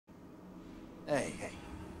Hey,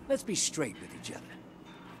 let's be straight with each other.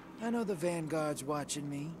 I know the Vanguard's watching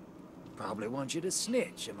me. Probably want you to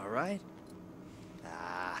snitch, am I right?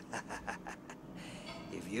 Ah,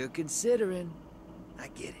 if you're considering, I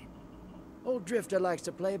get it. Old Drifter likes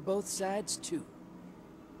to play both sides too.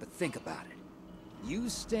 But think about it. You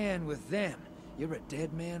stand with them, you're a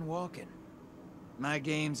dead man walking. My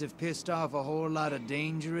games have pissed off a whole lot of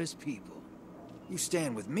dangerous people. You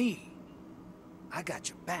stand with me, I got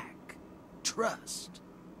your back. Trust.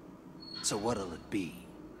 So what'll it be?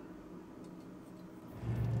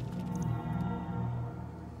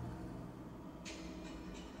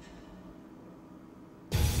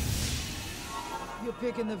 You're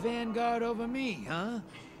picking the Vanguard over me, huh?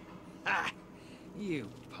 Ha! You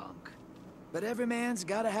punk. But every man's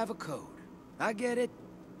gotta have a code. I get it.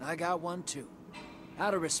 I got one too.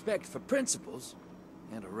 Out of respect for principles,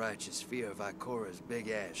 and a righteous fear of Ikora's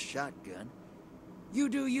big-ass shotgun. You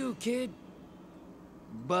do you, kid.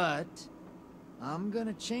 But I'm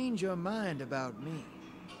gonna change your mind about me.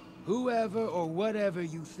 Whoever or whatever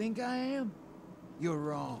you think I am, you're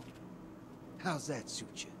wrong. How's that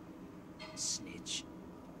suit you, Snitch?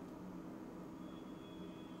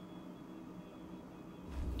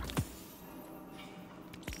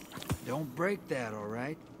 Don't break that, all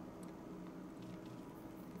right?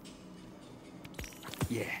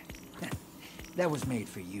 Yeah, that was made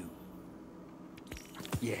for you.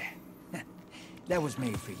 Yeah, that was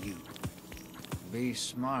made for you. Be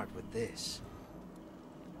smart with this.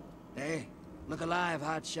 Hey, look alive,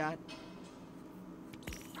 hotshot.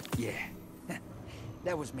 Yeah,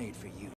 that was made for you.